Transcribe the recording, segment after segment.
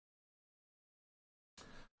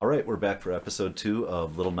All right, we're back for episode 2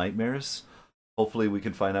 of Little Nightmares. Hopefully, we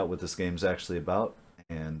can find out what this game's actually about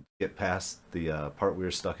and get past the part we were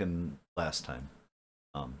stuck in last time.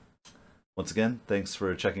 Um, Once again, thanks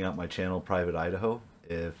for checking out my channel, Private Idaho.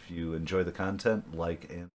 If you enjoy the content, like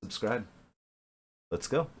and subscribe. Let's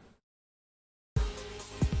go.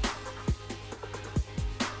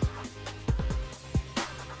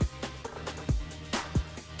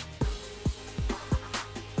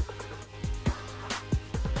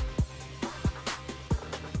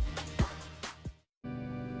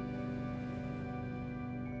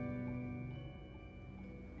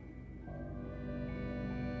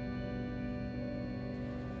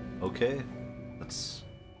 Okay, let's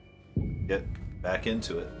get back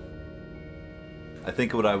into it. I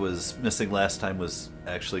think what I was missing last time was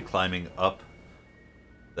actually climbing up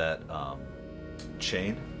that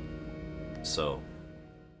chain. So,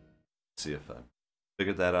 let's see if I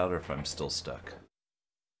figured that out or if I'm still stuck.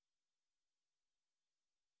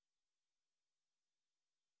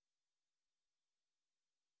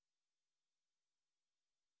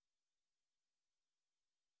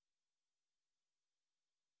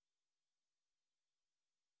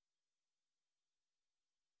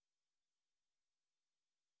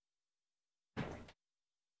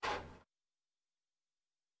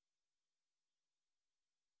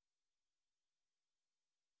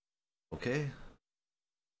 Okay.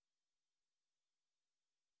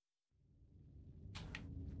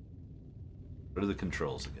 What are the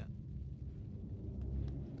controls again?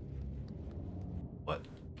 What?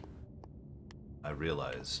 I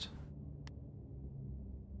realized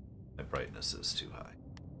my brightness is too high.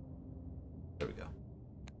 There we go.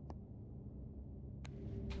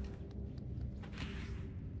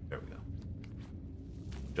 There we go.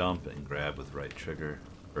 Jump and grab with right trigger.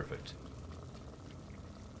 Perfect.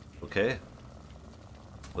 Okay.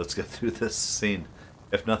 Let's get through this scene.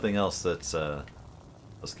 If nothing else, let's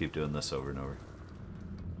keep doing this over and over.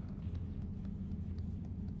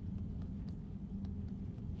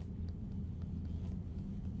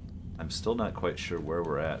 I'm still not quite sure where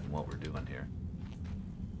we're at and what we're doing here.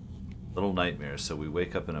 Little nightmare, so we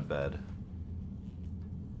wake up in a bed.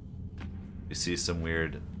 We see some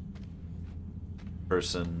weird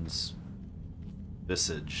person's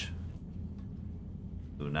visage.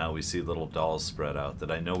 Ooh, now we see little dolls spread out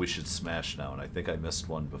that I know we should smash now, and I think I missed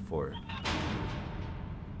one before.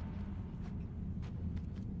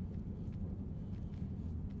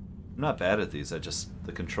 I'm not bad at these,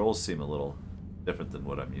 the controls seem a little different than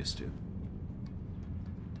what I'm used to.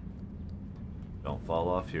 Don't fall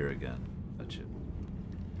off here again. Touch it.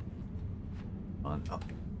 On up.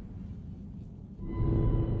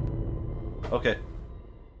 Okay.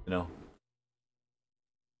 You know.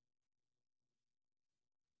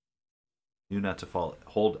 You not to fall.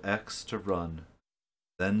 Hold X to run,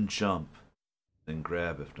 then jump, then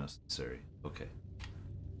grab if necessary. Okay.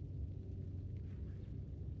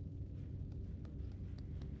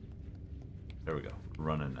 There we go.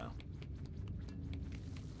 Running now.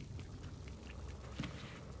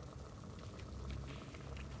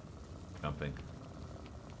 Jumping.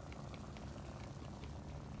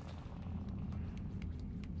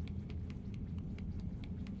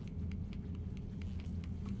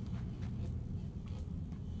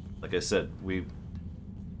 Like I said, we're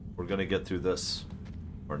gonna get through this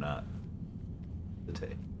or not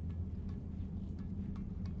today.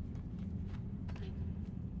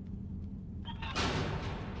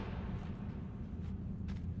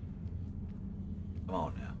 Come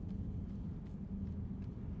on now.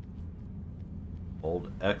 Hold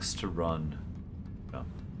X to run. Jump.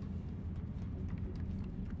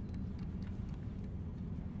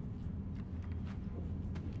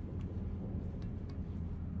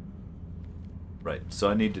 Right, so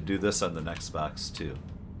I need to do this on the next box too.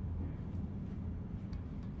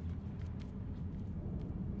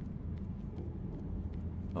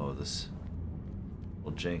 Oh, this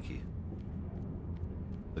little janky.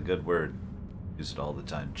 A good word. Use it all the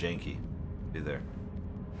time. Janky. Be there.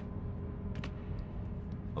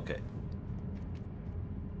 Okay.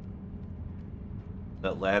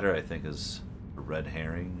 That ladder, I think, is a red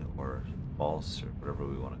herring or false or whatever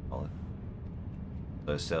we want to call it.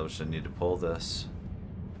 So I established I need to pull this.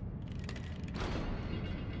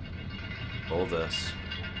 Pull this.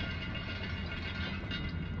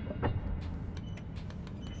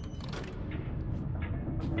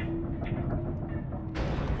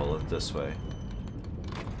 And pull it this way.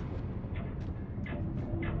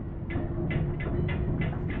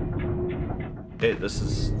 Okay, this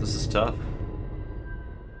is tough.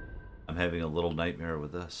 I'm having a little nightmare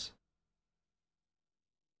with this.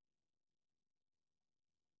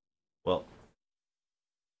 Well,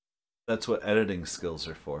 That's what editing skills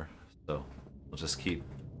are for. So we'll just keep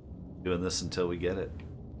doing this until we get it.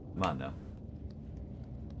 Come on now.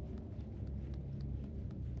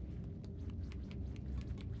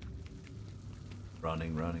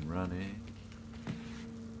 Running, running, running.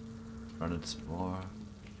 Running some more.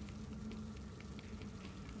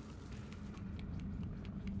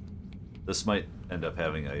 This might end up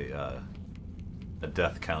having a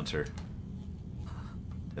death counter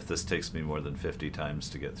if this takes me more than 50 times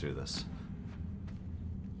to get through this.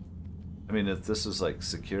 I mean, if this was like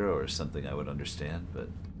Sekiro or something, I would understand, but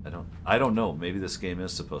I don't know. Maybe this game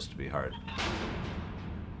is supposed to be hard.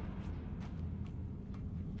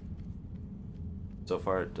 So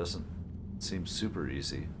far, it doesn't seem super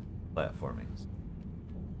easy platforming.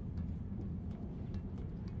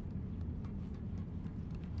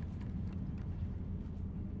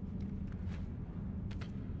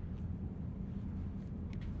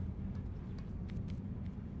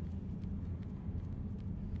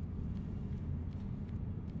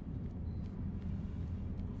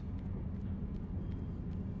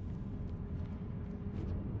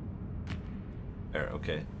 There,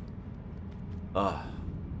 okay.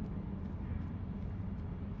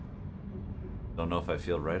 Don't know if I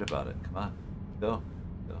feel right about it. Come on. Go.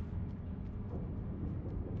 Go.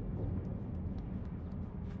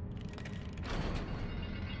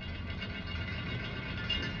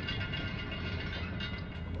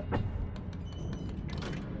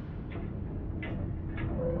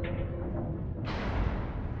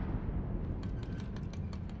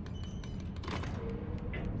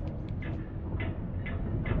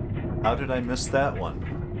 How did I miss that one?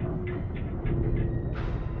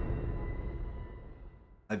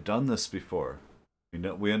 I've done this before. You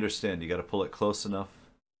know, we understand. You got to pull it close enough.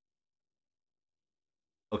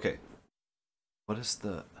 Okay. What is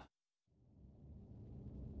the...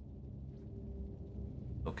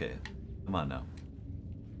 Okay. Come on now.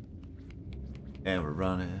 And we're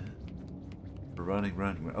running. We're running,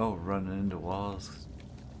 running. Oh, we're running into walls.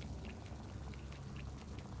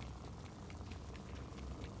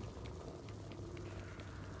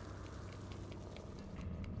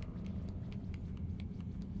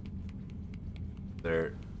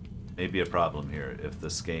 There may be a problem here. If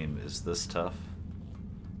this game is this tough,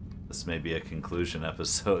 this may be a conclusion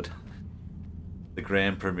episode. The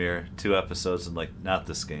grand premiere, 2 episodes, and like, not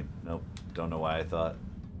this game. Nope, don't know why I thought.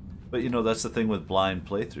 But you know, that's the thing with blind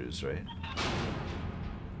playthroughs, right?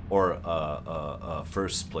 Or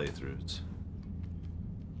first playthroughs.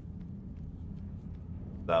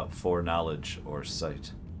 Without foreknowledge or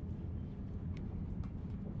sight.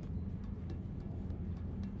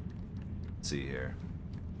 See here.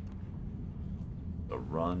 So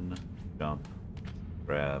run, jump,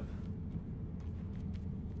 grab,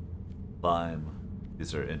 climb.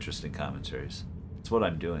 These are interesting commentaries. It's what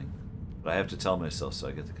I'm doing. But I have to tell myself so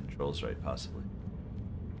I get the controls right, possibly.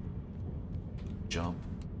 Jump,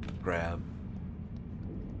 grab.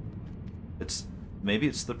 Maybe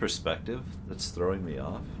it's the perspective that's throwing me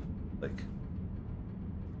off. Like,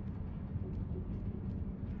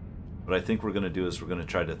 what I think we're going to do is we're going to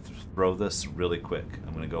try to throw this really quick.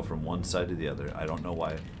 I'm going to go from one side to the other. I don't know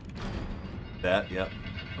why. That, yep.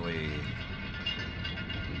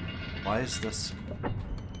 Why is this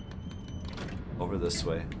over this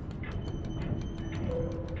way?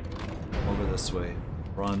 Over this way.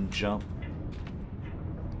 Run, jump.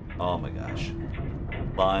 Oh my gosh.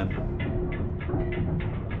 Climb.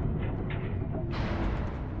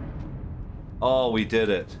 Oh, we did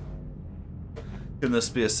it. Can this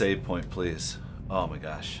be a save point, please? Oh my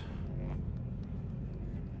gosh.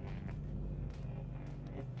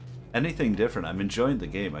 Anything different. I'm enjoying the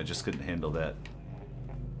game. I just couldn't handle that.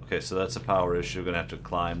 Okay, so that's a power issue. We're gonna have to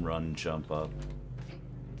climb, run, jump up.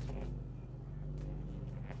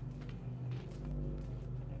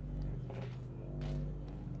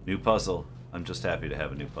 New puzzle. I'm just happy to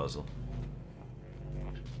have a new puzzle.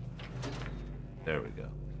 There we go.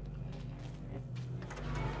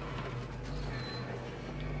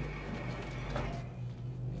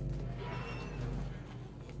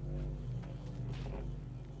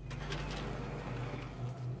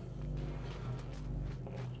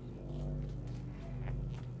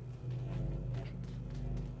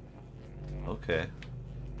 Okay.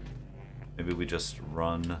 Maybe we just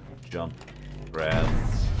run, jump, grab.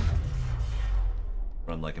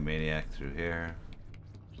 Run like a maniac through here.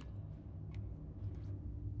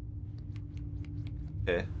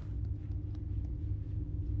 Okay.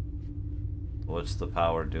 What's the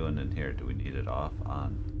power doing in here? Do we need it off?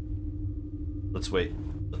 On? Let's wait.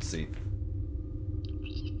 Let's see.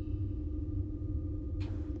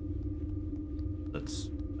 Let's...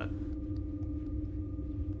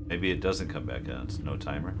 Maybe it doesn't come back on. It's no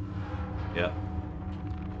timer. Yep.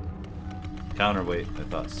 Counterweight, I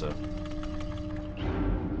thought so.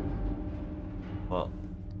 Well,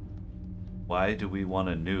 why do we want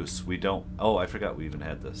a noose? We don't... Oh, I forgot we even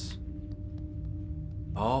had this.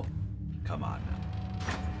 Oh, come on now.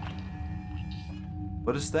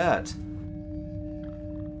 What is that?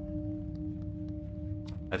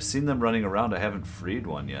 I've seen them running around. I haven't freed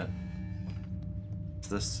one yet. What's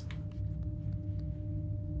this?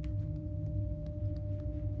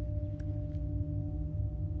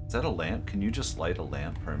 Is that a lamp? Can you just light a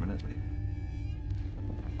lamp permanently?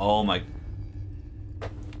 Oh my...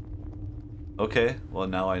 Okay, well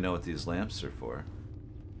now I know what these lamps are for.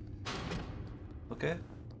 Okay.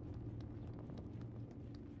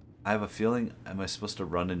 I have a feeling, am I supposed to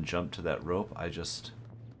run and jump to that rope? I just...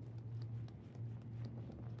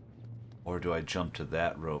 Or do I jump to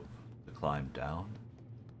that rope to climb down?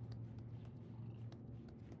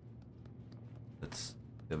 Let's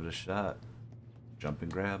give it a shot. Jump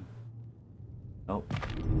and grab. Nope.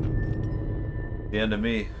 The end of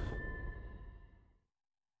me.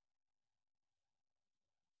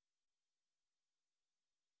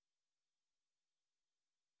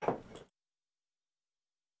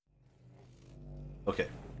 Okay.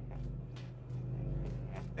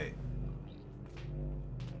 Hey.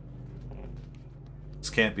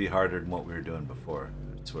 This can't be harder than what we were doing before,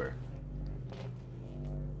 I swear.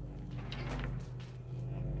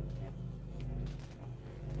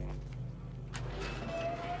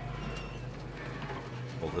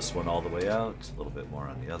 Pull this one all the way out, a little bit more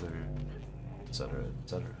on the other, etc.,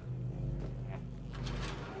 etc.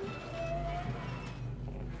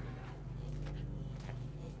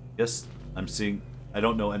 Yes, I'm seeing... I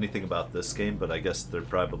don't know anything about this game, but I guess they're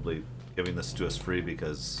probably giving this to us free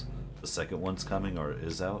because the second one's coming or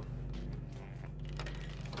is out.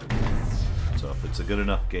 So if it's a good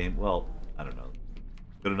enough game, well, I don't know.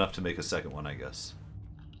 Good enough to make a second one, I guess.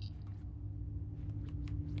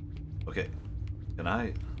 Okay. Can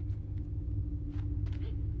I...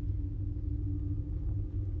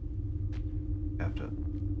 have to...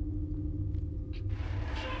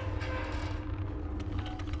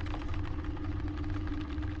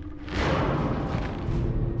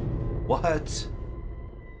 What?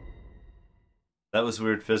 That was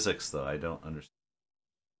weird physics, though. I don't understand.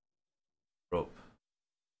 Rope.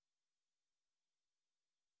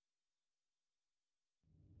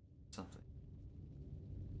 Something.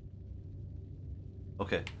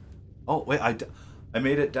 Okay. Oh, wait, I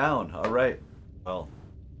made it down. All right. Well,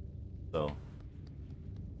 so...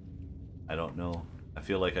 I don't know. I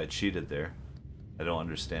feel like I cheated there. I don't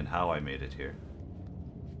understand how I made it here.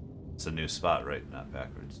 It's a new spot, right? Not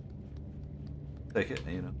backwards. Take it,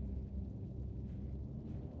 you know.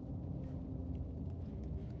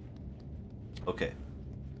 Okay.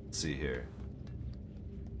 Let's see here.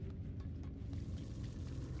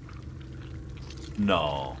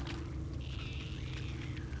 No.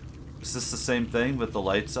 Is this the same thing with the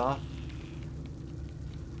lights off?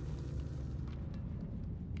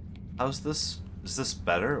 How's this? Is this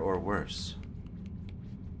better or worse?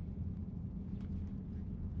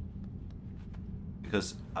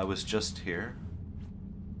 Because I was just here.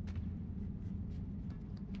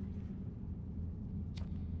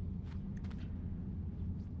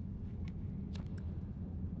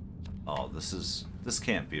 Oh, this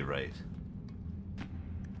can't be right.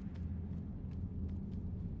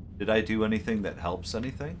 Did I do anything that helps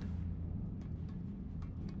anything?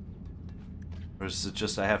 Or is it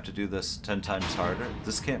just I have to do this 10 times harder?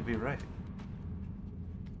 This can't be right.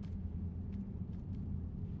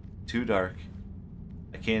 Too dark.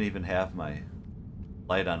 I can't even have my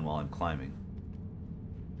light on while I'm climbing.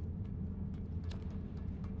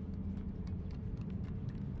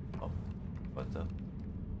 Oh, what the?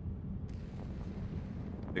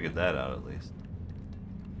 Figured that out at least.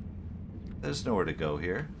 There's nowhere to go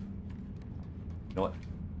here. You know what?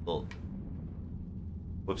 Little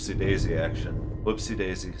whoopsie daisy action. Whoopsie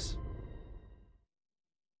daisies.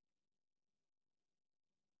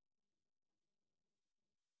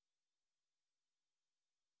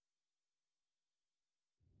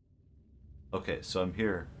 Okay, so I'm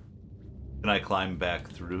here. Can I climb back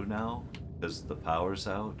through now? Because the power's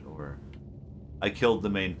out? Or... I killed the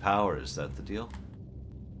main power, is that the deal?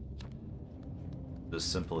 As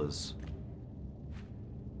simple as...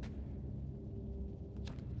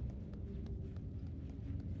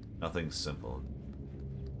 Nothing's simple.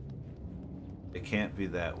 It can't be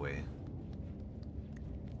that way.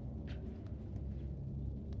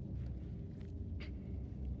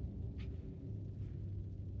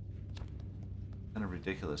 Kind of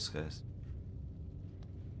ridiculous, guys.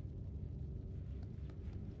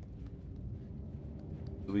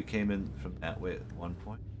 We came in from that way at one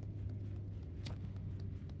point.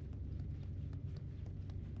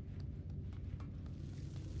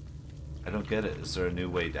 I don't get it. Is there a new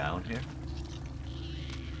way down here?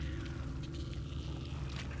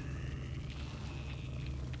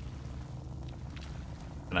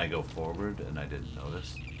 Can I go forward and I didn't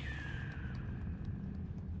notice?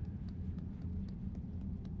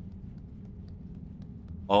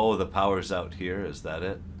 Oh, the power's out here. Is that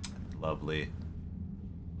it? Lovely.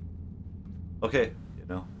 Okay, you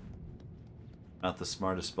know, not the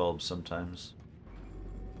smartest bulb sometimes.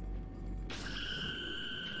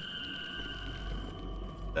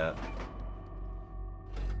 That.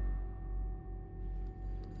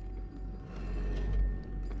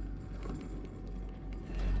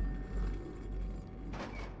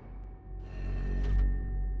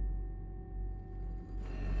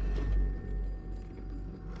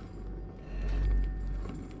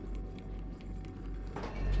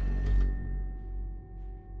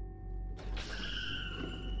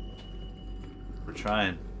 We're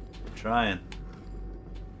trying. We're trying.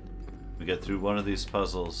 We get through one of these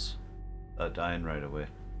puzzles without dying right away.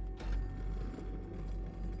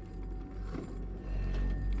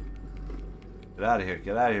 Get out of here.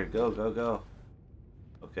 Get out of here. Go, go, go.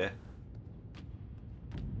 Okay.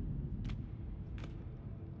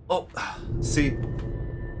 Oh, see,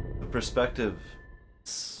 the perspective,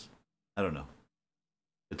 I don't know.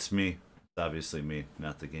 It's me. It's obviously me,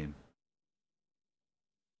 not the game.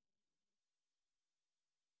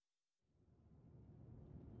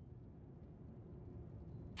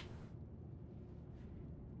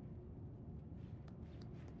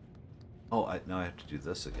 Oh, now I have to do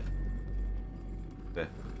this again. Okay.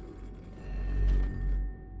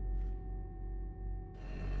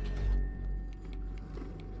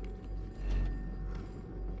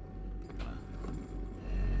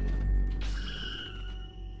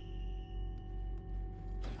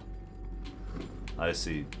 I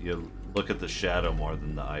see. You look at the shadow more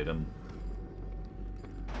than the item.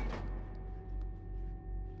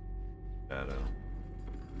 Shadow.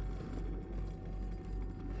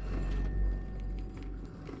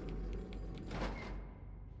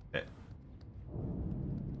 Okay.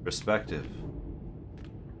 Perspective.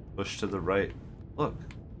 Push to the right. Look,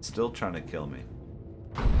 it's still trying to kill me.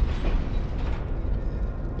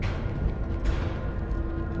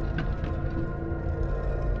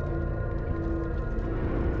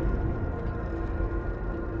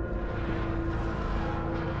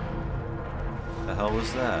 The hell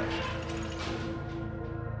was that?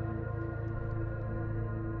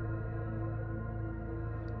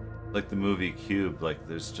 Like the movie Cube, like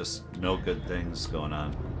there's just no good things going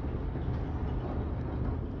on.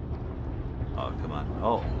 Oh, come on.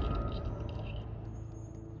 Oh.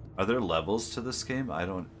 Are there levels to this game? I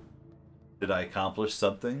don't... Did I accomplish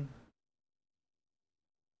something?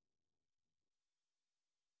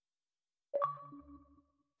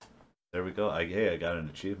 There we go. Hey, I got an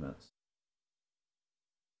achievement.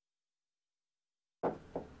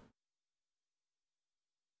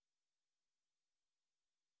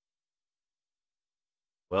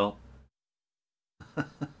 Well,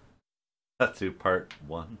 got through part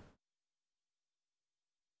 1.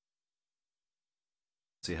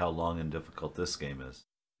 See how long and difficult this game is.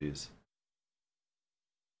 Jeez.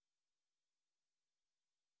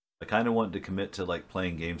 I kind of wanted to commit to like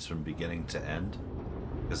playing games from beginning to end,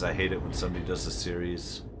 because I hate it when somebody does a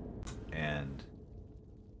series and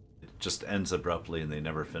it just ends abruptly and they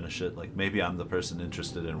never finish it. Like maybe I'm the person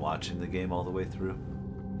interested in watching the game all the way through,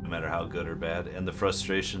 no matter how good or bad. And the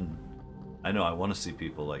frustration, I know I want to see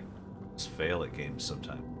people like just fail at games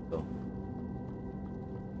sometimes. So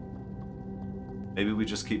maybe we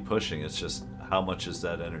just keep pushing. It's just how much is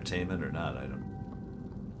that entertainment or not? I don't know.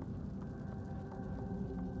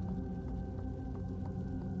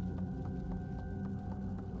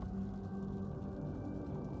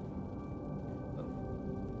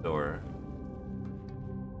 Door.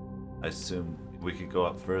 I assume we could go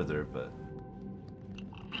up further, but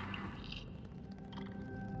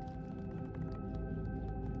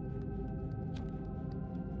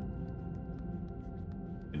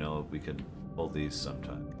you know, we can pull these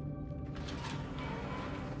sometime.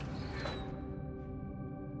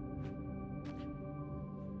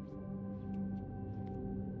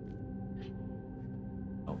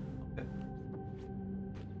 Oh, okay.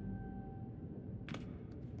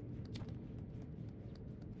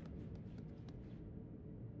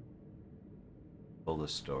 Pull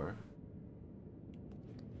this door.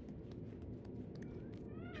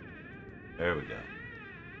 There we go.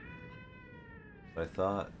 I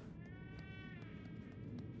thought.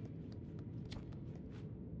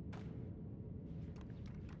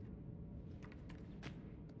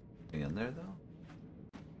 in there though?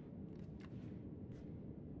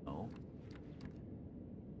 No.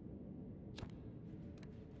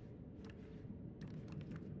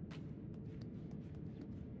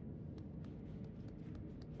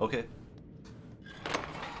 Okay.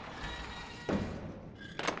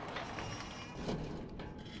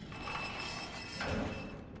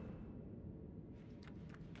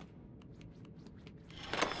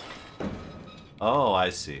 Oh, I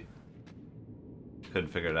see. Couldn't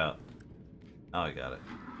figure it out. Now I got it.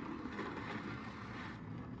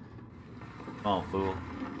 Come on, fool.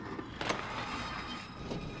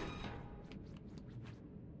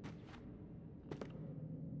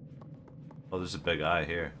 Oh, there's a big eye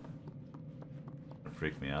here. Gonna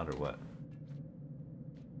freak me out or what?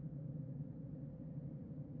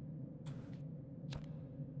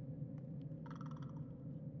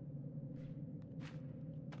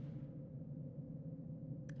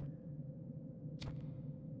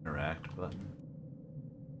 Interact button.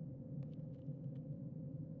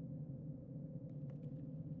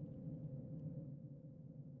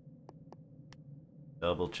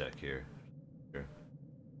 Double check here. Here.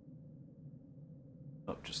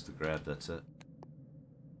 Oh, just the grab, that's it.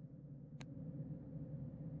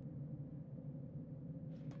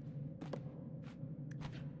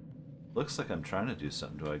 Looks like I'm trying to do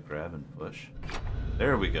something. Do I grab and push?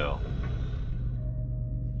 There we go.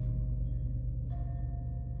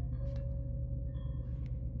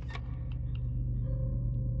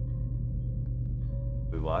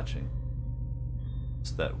 We watching?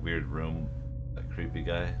 It's that weird room, that creepy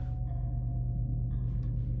guy.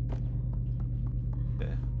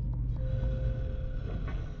 Okay.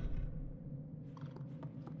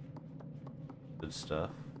 Good stuff.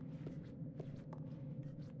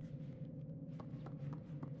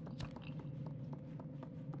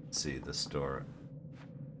 Let's see the store.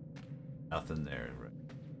 Nothing there.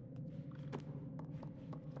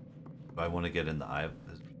 Do I want to get in the eye?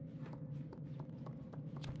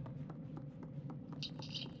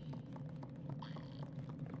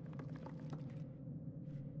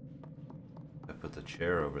 I put the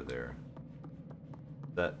chair over there.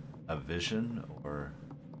 Is that a vision or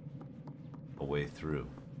a way through?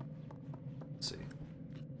 Let's see.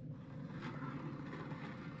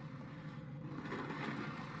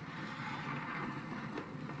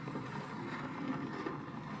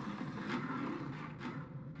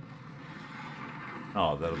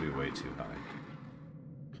 Oh, that'll be way too high.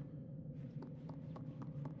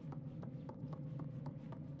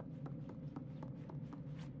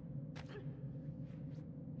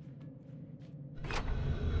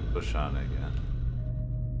 Push on again.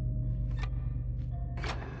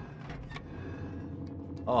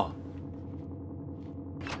 Oh.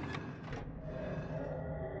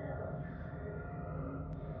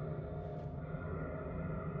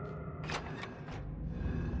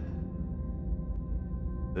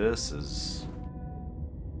 This is...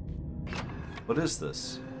 What is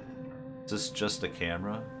this? Is this just a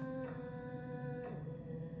camera?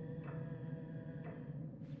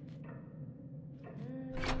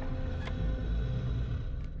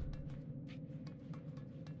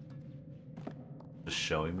 Just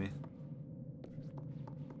showing me?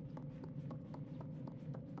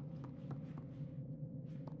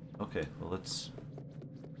 Okay, well let's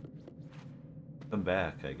come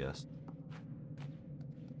back, I guess.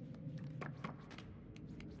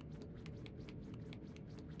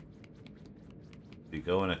 If you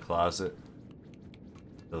go in a closet,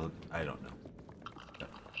 I don't know.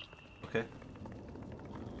 Okay.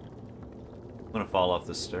 I'm gonna fall off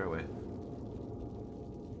this stairway.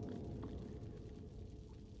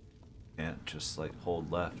 Can't just like hold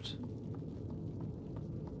left.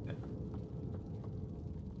 Okay.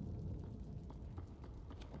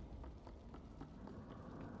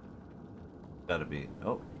 Gotta be.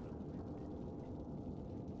 Oh.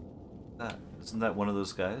 Isn't that one of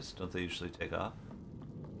those guys? Don't they usually take off?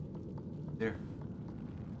 Here.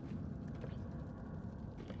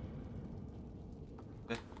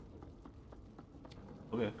 Okay.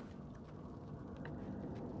 Okay.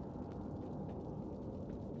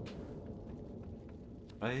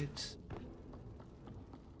 Right.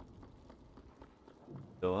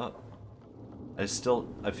 Go up. I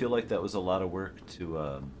feel like that was a lot of work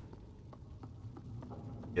to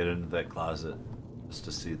get into that closet just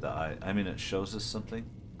to see the eye. I mean, it shows us something.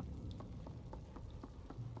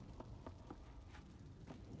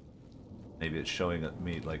 Maybe it's showing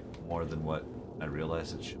me like more than what I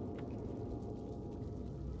realize it should.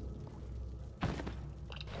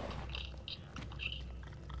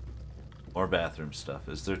 More bathroom stuff.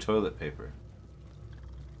 Is there toilet paper?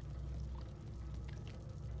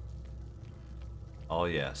 Oh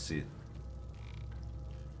yeah, see,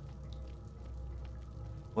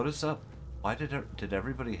 What is up? Why did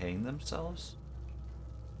everybody hang themselves?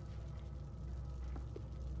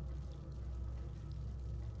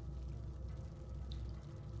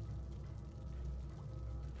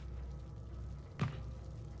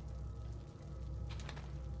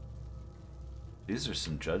 These are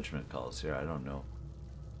some judgment calls here. I don't know.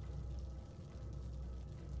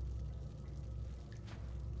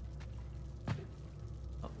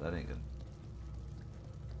 Oh, that ain't good.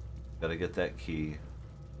 Gotta get that key.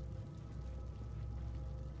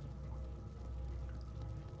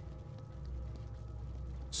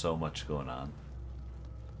 So much going on.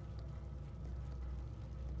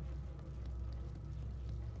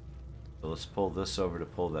 So let's pull this over to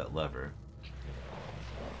pull that lever.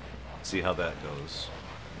 See how that goes.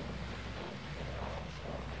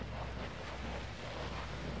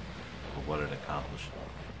 Or what it accomplished.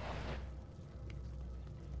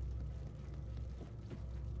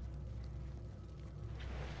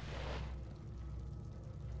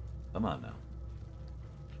 Come on now.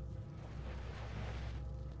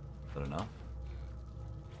 Is that enough?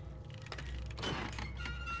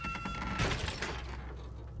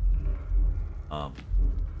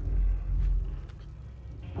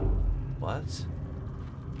 What?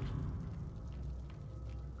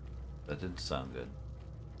 That didn't sound good.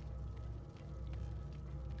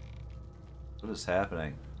 What is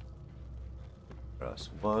happening?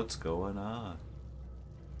 What's going on?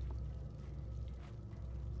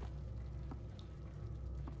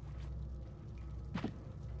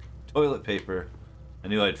 Toilet paper. I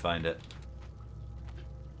knew I'd find it.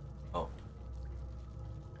 Oh.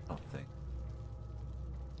 I don't think.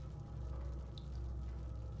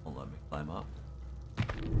 Won't let me climb up.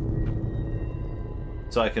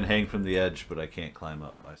 So I can hang from the edge, but I can't climb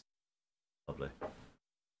up. Lovely.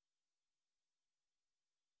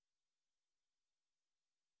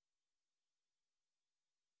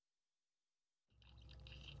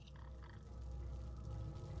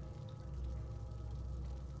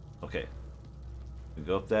 Okay. We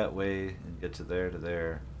go up that way and get to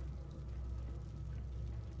there.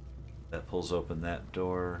 That pulls open that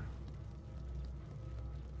door.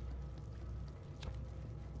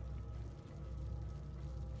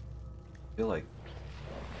 I feel like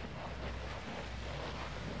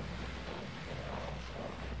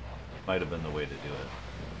might have been the way to do it.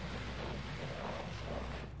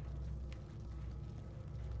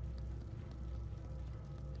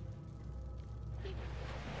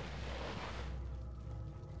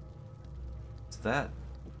 What's that?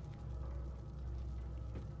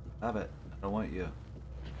 Have it. I don't want you.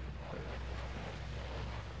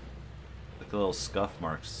 Like little scuff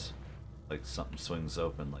marks. Like something swings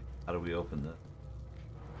open. Like, how do we open this?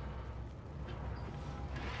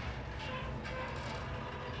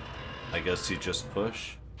 I guess you just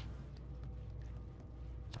push.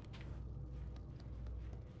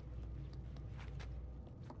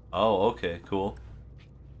 Oh, okay, cool.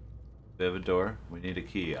 We have a door. We need a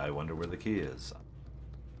key. I wonder where the key is.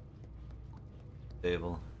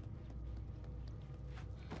 Table.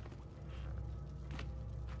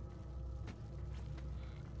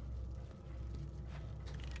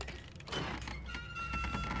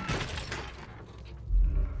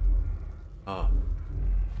 Oh.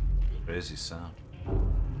 Crazy sound.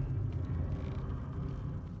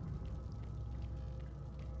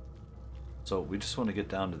 So we just want to get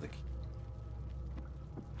down to the key.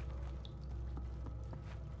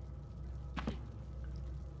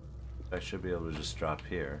 I should be able to just drop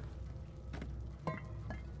here.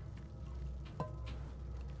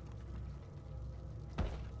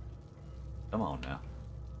 Come on now.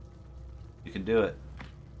 You can do it.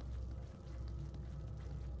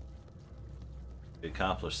 You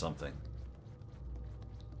accomplished something.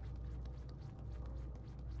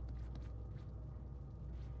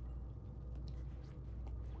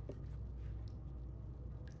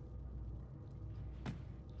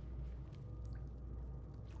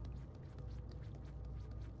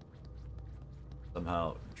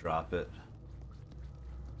 Somehow drop it.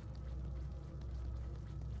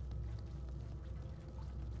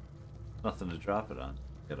 Nothing to drop it on.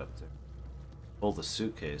 Get up there. Pull the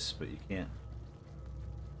suitcase, but you can't.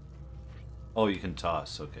 Oh, you can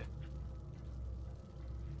toss. Okay.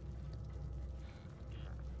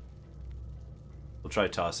 We'll try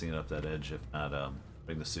tossing it up that edge. If not,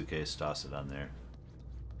 bring the suitcase, toss it on there.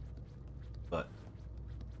 But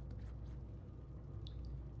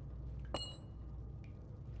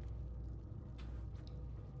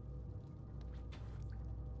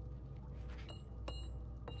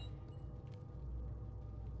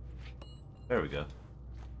there we go.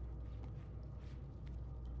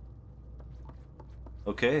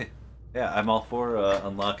 Okay. Yeah, I'm all for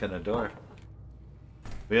unlocking a door.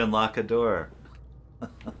 We unlock a door.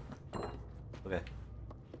 Okay.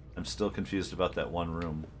 I'm still confused about that one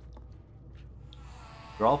room.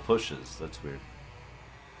 They're all pushes. That's weird.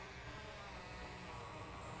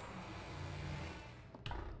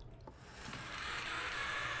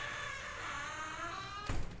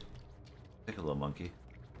 Take a little monkey.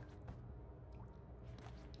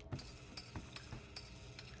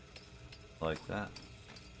 Like that.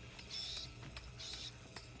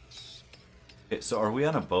 Okay, so are we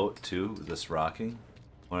on a boat too? This rocking?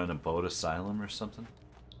 We're on a boat asylum or something?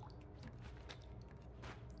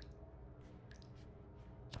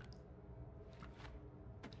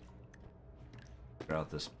 Figure out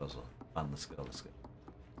this puzzle. Come on, let's go, let's go.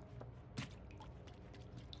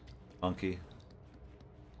 Monkey.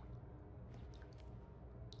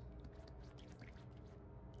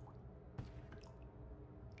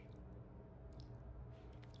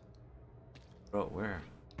 Bro, where?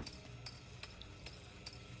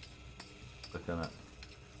 Click on it.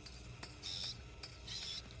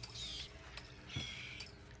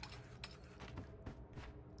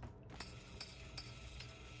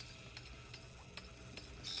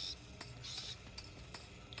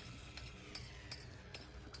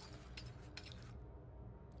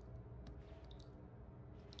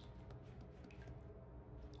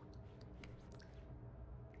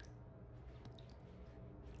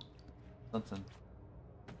 Something.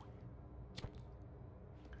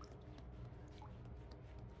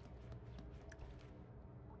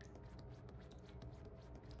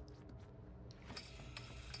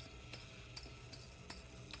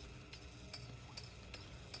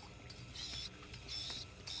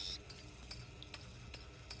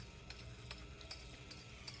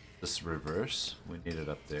 This reverse. We need it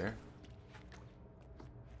up there.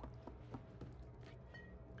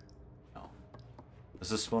 No. Is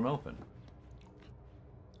this one open?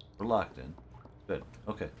 We're locked in. Good.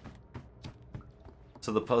 Okay.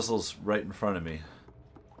 So the puzzle's right in front of me.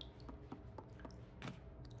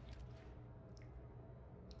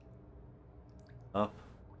 Up.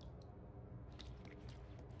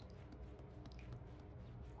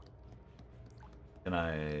 Can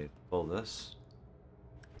I pull this?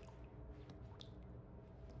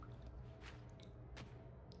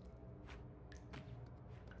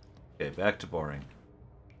 Okay, back to boring.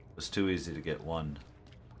 It was too easy to get one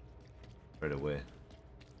right away.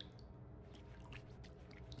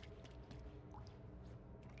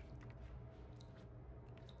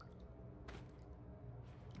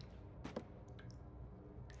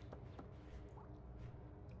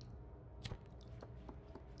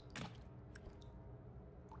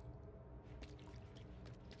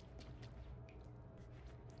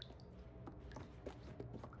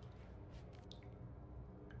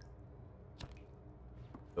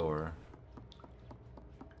 Door.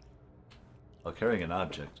 While carrying an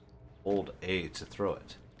object, hold A to throw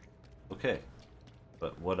it. Okay,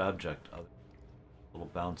 but what object? A little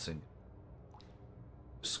bouncing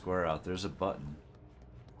square out. There's a button.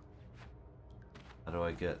 How do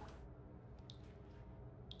I get?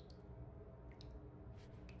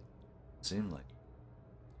 Seem like.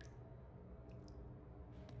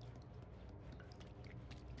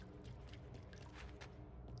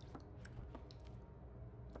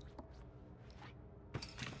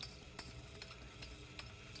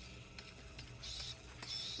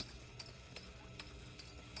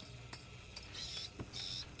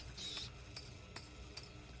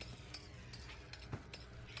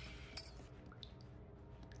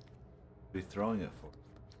 Be throwing it for?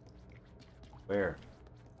 Where?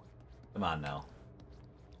 Come on now.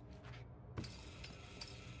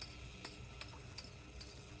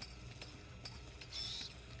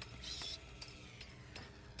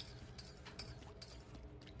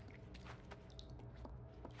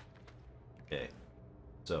 Okay.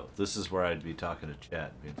 So this is where I'd be talking to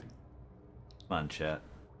chat. Come on, chat.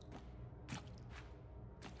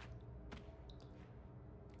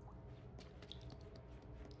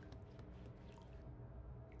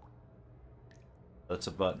 That's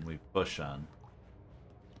a button we push on.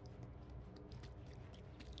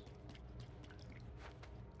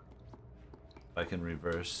 I can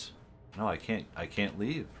reverse. No, I can't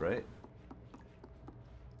leave, right?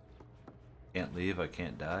 Can't leave, I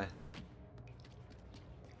can't die.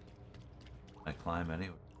 I climb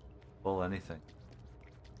anywhere. Pull anything.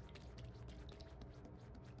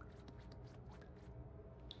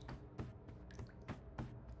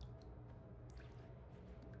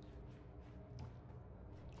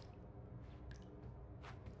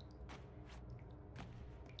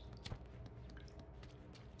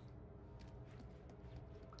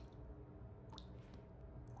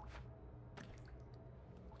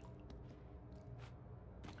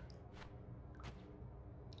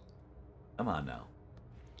 Come on now.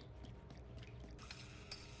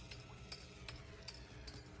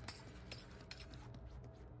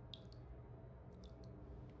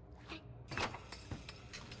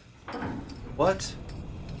 What?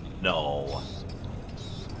 No.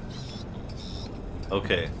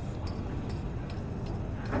 Okay.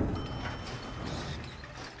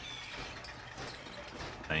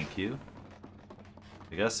 Thank you.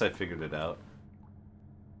 I guess I figured it out.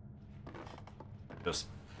 Just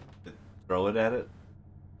throw it at it?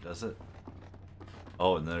 Does it?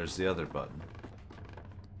 Oh, and there's the other button.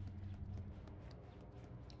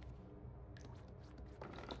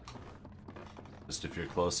 Just if you're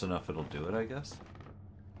close enough, it'll do it, I guess.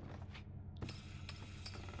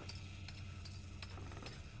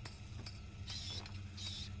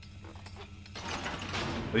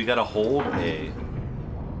 We gotta hold A,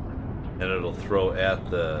 and it'll throw at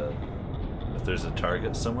the, if there's a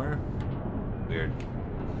target somewhere. Weird.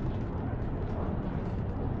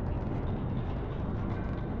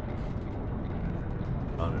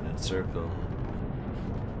 On and in circle.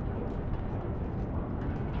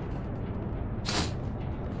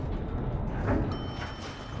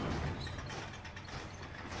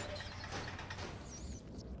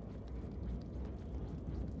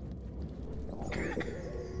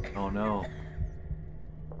 Oh no.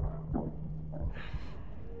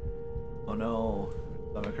 Oh no.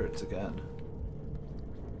 Stomach hurts again.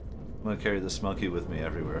 I'm gonna carry this monkey with me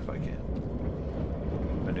everywhere if I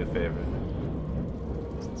can. My new favorite.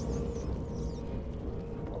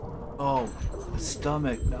 Oh, the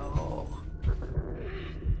stomach, no.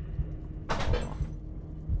 Oh.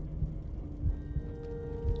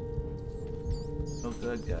 No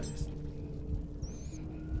good, guys.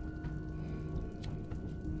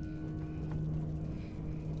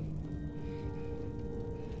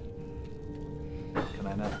 Can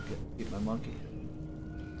I not keep my monkey?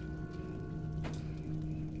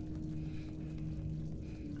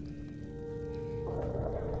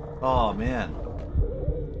 Oh man.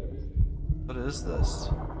 What is this?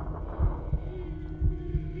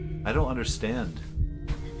 I don't understand.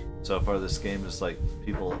 So far this game is like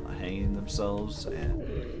people hanging themselves, and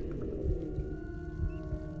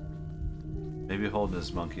maybe holding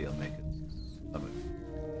his monkey will make it stomach.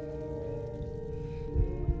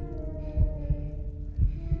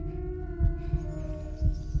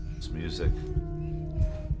 It's music.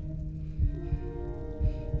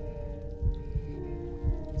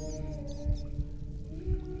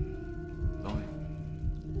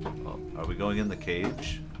 Are we going in the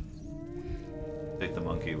cage? Take the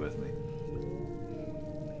monkey with me.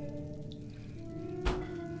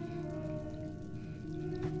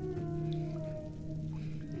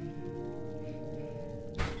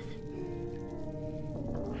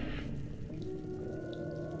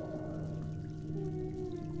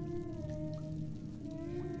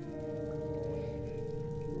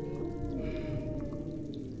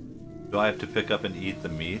 Do I have to pick up and eat the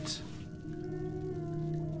meat?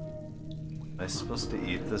 Am I supposed to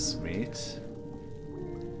eat this meat?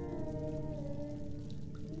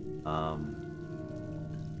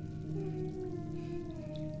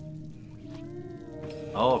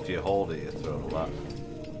 Oh, if you hold it, you throw it a lot.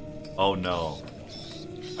 Oh no.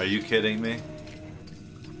 Are you kidding me?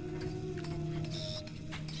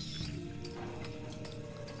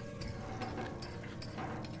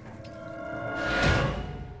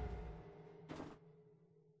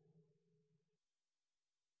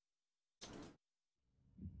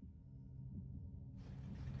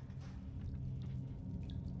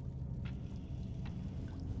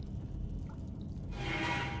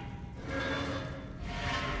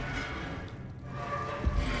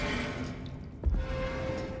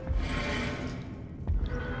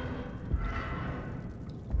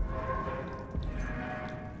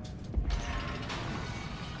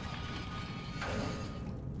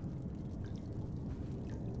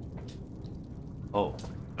 Oh,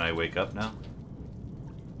 can I wake up now?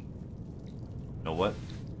 You know what?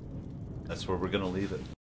 That's where we're gonna leave it.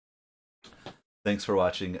 Thanks for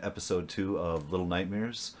watching episode 2 of Little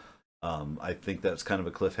Nightmares. I think that's kind of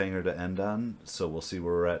a cliffhanger to end on, so we'll see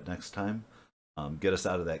where we're at next time. Get us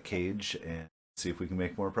out of that cage and see if we can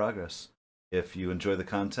make more progress. If you enjoy the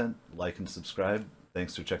content, like and subscribe.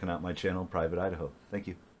 Thanks for checking out my channel, Private Idaho. Thank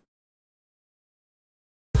you.